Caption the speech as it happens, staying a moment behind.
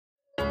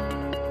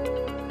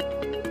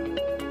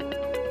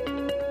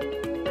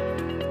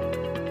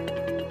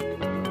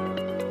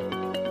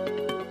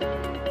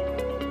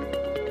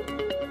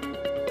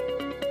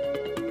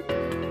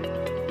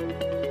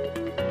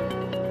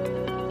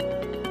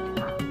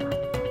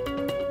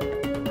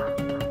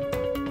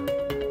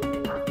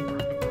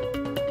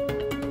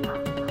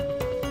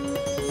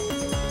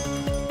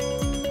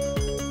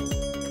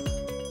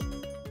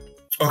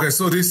Okay,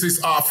 so this is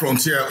our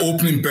frontier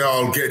opening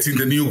bell, getting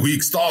the new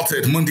week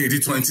started Monday, the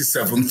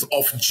 27th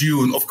of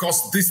June. Of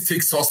course, this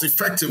takes us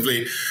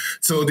effectively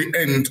to the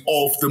end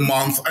of the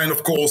month and,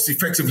 of course,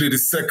 effectively the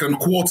second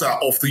quarter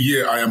of the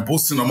year. I am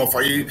Boason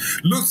Omofaye.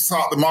 Looks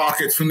at the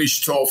market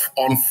finished off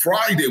on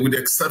Friday with the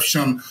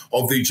exception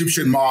of the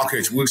Egyptian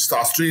market, which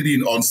starts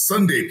trading on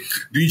Sunday.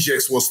 The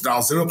EGX was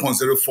down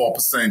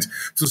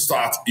 0.04% to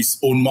start its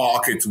own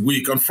market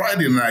week. On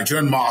Friday, the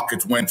Nigerian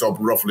market went up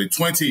roughly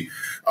 20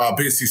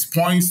 basis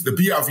points. The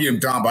BRVM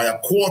down by a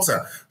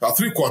quarter, about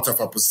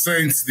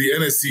 0.75%. The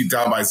NSE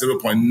down by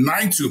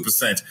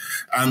 0.92%.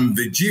 And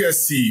the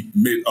GSE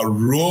made a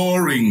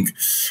roaring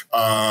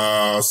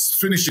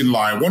finishing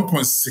line,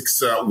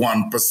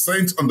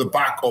 1.61% on the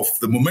back of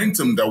the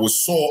momentum that we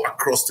saw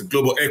across the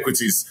global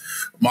equities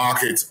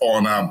market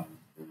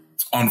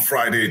on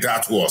Friday,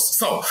 that was.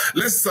 So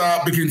let's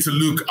begin to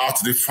look at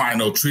the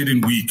final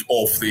trading week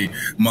of the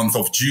month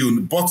of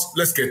June. But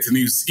let's get the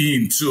news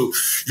into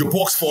your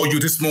box for you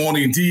this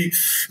morning. The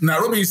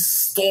Nairobi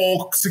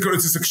Stock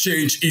Securities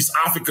Exchange is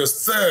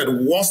Africa's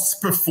third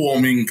worst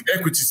performing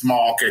equities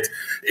market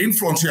in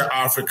frontier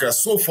Africa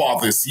so far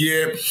this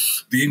year.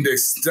 The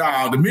index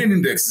down, the main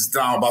index is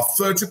down about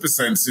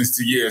 30% since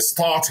the year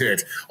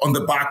started on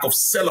the back of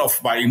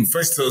sell-off by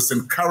investors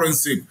and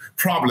currency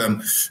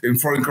problem in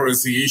foreign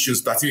currency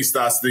issues. That is,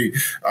 that's the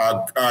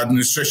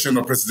administration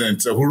of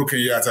President Uhuru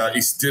Kenyatta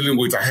is dealing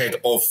with ahead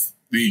of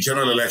the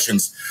general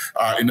elections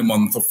in the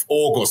month of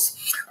August.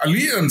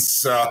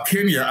 Alliance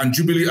Kenya and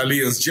Jubilee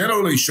Alliance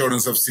General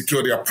Insurance have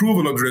secured the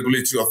approval of the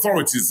regulatory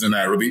authorities in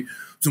Nairobi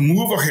to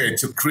move ahead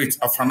to create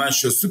a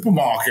financial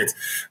supermarket.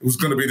 It was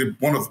going to be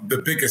one of the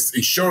biggest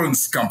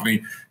insurance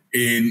company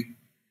in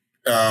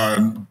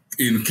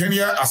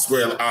Kenya as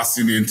well as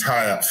in the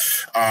entire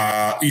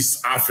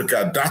East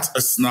Africa. That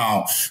has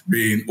now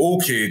been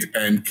okayed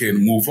and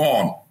can move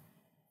on.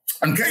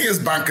 And Kenya's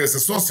Bankers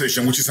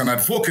Association, which is an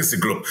advocacy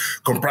group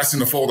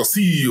comprising of all the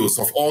CEOs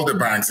of all the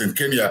banks in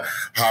Kenya,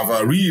 have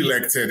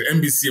re-elected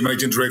NBC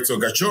Managing Director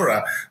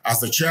Gachora as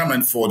the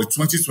chairman for the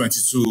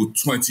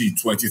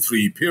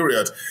 2022-2023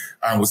 period.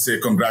 And we'll say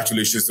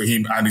congratulations to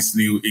him and his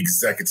new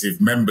executive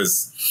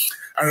members.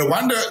 And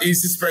Rwanda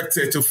is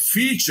expected to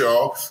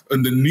feature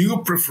in the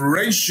new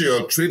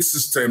preferential trade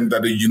system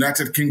that the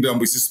United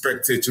Kingdom is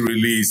expected to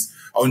release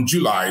on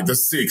July the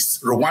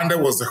 6th. Rwanda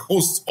was the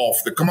host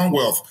of the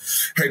Commonwealth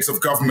Heads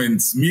of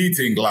Governments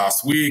meeting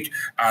last week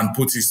and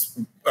put its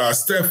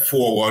step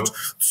forward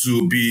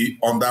to be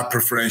on that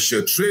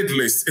preferential trade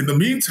list. In the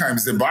meantime,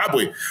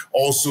 Zimbabwe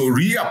also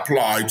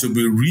reapplied to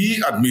be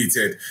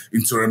readmitted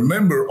into a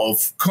member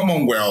of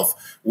Commonwealth,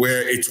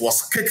 where it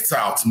was kicked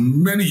out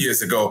many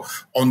years ago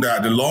under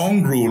the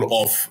long rule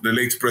of the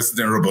late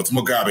President Robert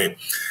Mugabe.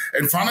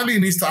 And finally,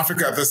 in East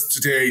Africa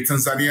today,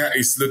 Tanzania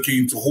is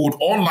looking to hold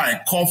online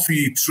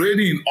coffee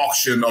trading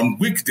auction on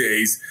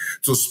weekdays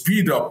to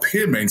speed up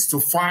payments to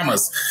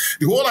farmers.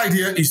 The whole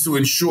idea is to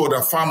ensure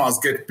that farmers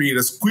get paid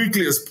as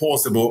quickly as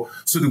possible.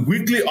 So the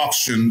weekly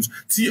auction,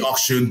 tea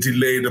auction,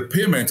 delay the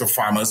payment of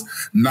farmers.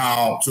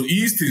 Now, to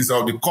ease things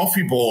out, the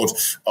coffee board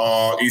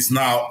is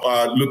now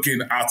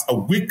looking at a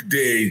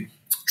weekday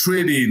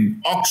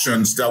trading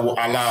auctions that will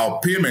allow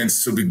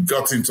payments to be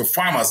gotten to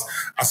farmers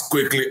as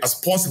quickly as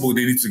possible.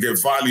 They need to get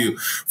value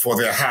for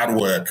their hard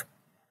work.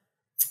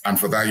 And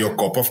for that, your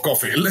cup of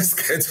coffee. Let's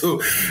get to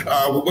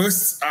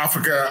West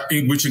Africa,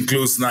 which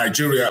includes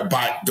Nigeria.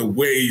 By the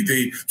way,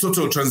 the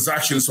total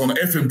transactions on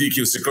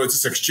FMDQ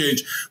Securities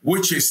Exchange,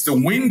 which is the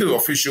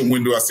official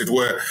window, as it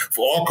were,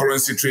 for all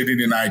currency trading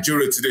in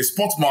Nigeria today.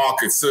 Spot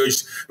market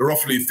surged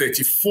roughly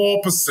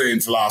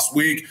 34% last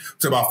week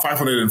to about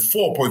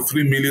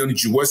 $504.3 million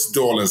US.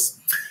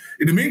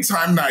 In the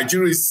meantime,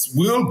 Nigeria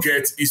will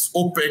get its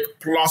OPEC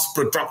plus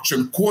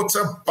production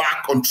quota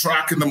back on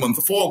track in the month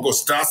of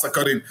August. That's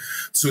according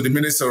to the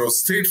Minister of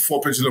State for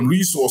Petroleum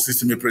Resources,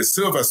 Timothy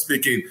Silva,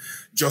 speaking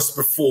just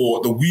before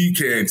the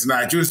weekend.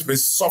 Nigeria has been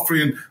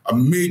suffering a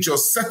major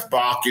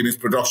setback in its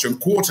production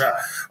quota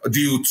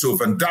due to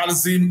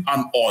vandalism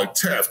and oil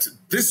theft.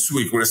 This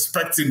week, we're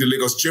expecting the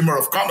Lagos Chamber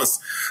of Commerce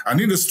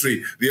and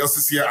Industry, the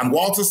LCCI, and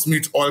Walter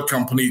Smith Oil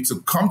Company to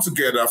come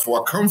together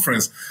for a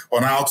conference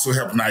on how to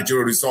help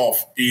Nigeria resolve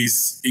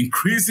its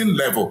increasing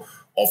level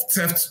of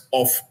theft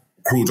of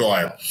crude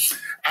oil.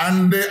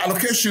 And the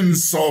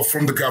allocations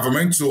from the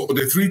government to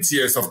the three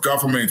tiers of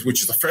government,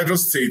 which is the federal,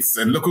 states,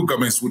 and local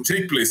governments, will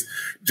take place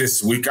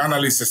this week.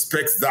 Analysts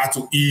expect that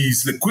to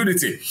ease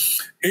liquidity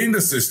in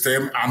the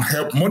system and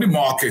help money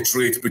market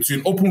rate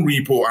between open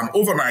repo and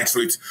overnight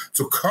rate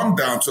to come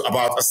down to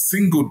about a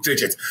single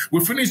digit. We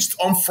finished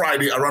on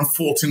Friday around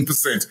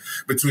 14%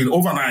 between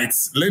overnight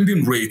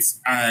lending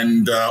rates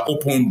and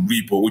open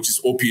repo, which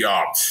is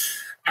OPR.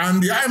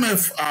 And the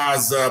IMF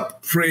has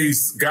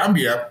praised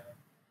Gambia,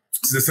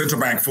 the central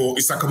bank, for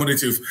its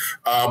accommodative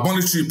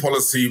monetary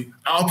policy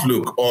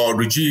outlook or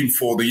regime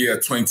for the year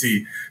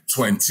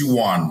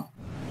 2021.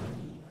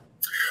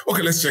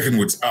 Okay, let's check in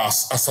with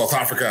South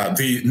Africa.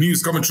 The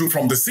news coming through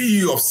from the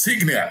CEO of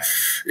Sygnia,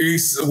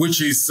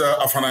 which is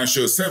a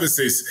financial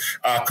services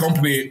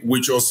company,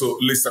 which also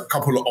lists a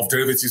couple of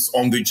derivatives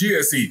on the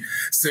GSE,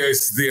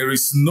 says there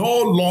is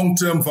no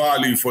long-term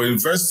value for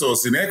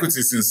investors in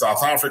equities in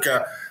South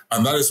Africa.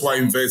 And that is why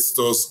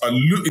investors are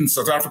in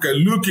South Africa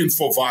looking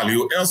for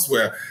value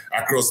elsewhere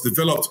across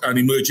developed and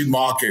emerging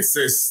markets.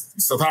 Says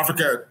South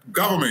Africa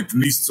government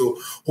needs to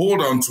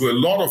hold on to a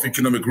lot of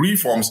economic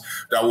reforms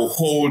that will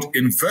hold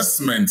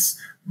investments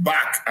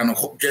back and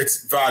get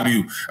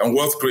value and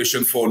wealth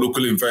creation for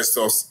local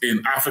investors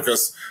in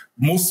Africa's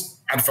most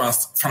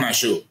advanced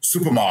financial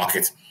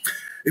supermarket.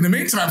 In the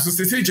meantime,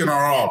 SoCGen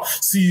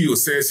CEO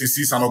says he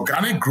sees an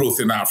organic growth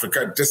in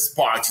Africa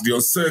despite the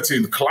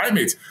uncertain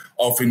climate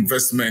of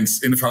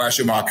investments in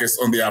financial markets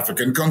on the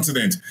African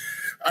continent.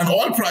 And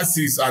oil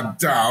prices are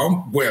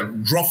down, well,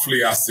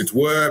 roughly as it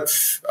were,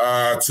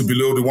 to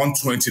below the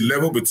 120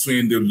 level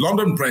between the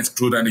London Brent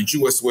crude and the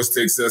US West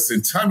Texas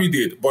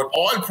Intermediate. But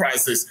oil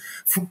prices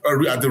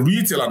at the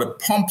retail and the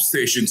pump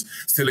stations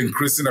still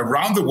increasing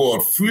around the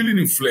world, fueling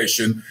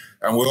inflation.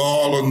 And we're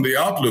all on the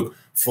outlook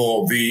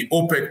for the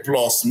OPEC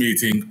Plus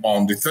meeting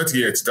on the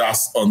 30th,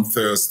 that's on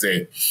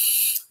Thursday.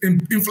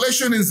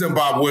 Inflation in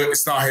Zimbabwe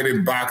is now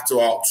heading back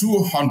to our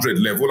 200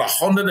 level,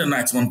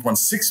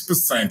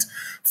 191.6%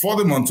 for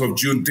the month of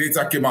June.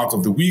 Data came out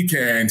of the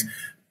weekend.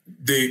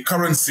 The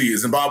currency,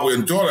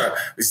 Zimbabwean dollar,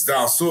 is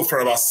down so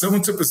far about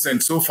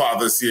 70% so far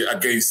this year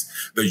against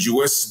the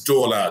US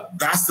dollar.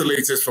 That's the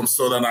latest from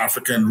Southern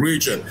African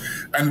region.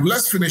 And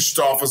let's finish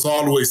off, as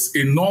always,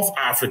 in North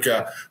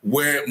Africa,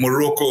 where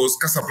Morocco's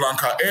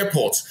Casablanca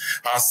Airport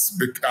has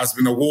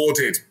been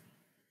awarded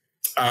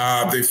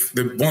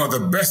one of the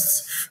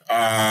best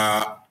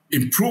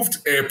improved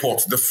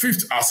airport, the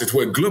fifth, as it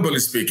were, globally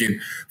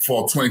speaking,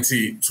 for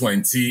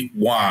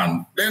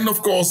 2021. Then,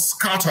 of course,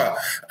 Qatar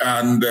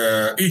and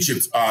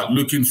Egypt are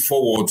looking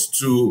forward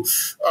to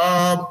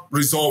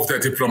resolve their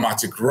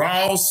diplomatic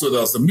rows. So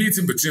there's a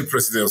meeting between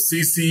President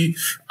Sisi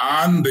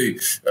and the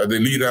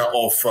leader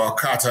of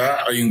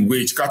Qatar, in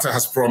which Qatar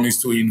has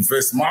promised to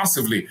invest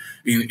massively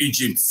in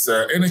Egypt's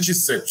energy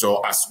sector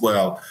as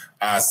well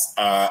as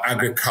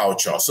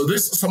agriculture. So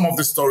this are some of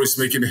the stories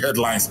making the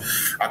headlines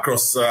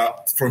across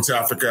Frontier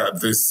Africa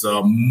this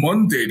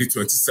Monday, the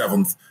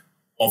 27th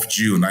of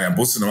June. I am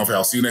Boason Omofaye.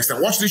 I'll see you next time.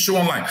 Watch this show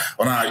online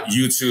on our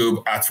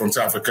YouTube at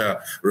Frontier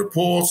Africa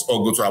Reports,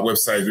 or go to our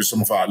website with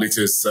some of our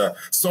latest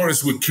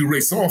stories. We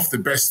curate some of the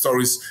best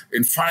stories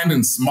in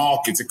finance,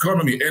 markets,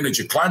 economy,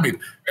 energy, climate,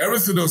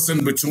 everything else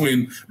in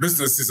between,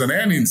 businesses and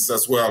earnings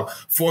as well,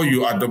 for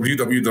you at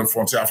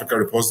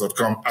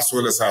www.frontierafricareports.com, as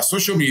well as our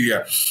social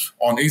media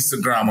on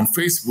Instagram, on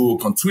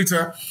Facebook, on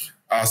Twitter,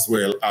 as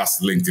well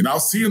as LinkedIn. I'll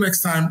see you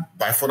next time.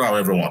 Bye for now,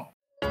 everyone.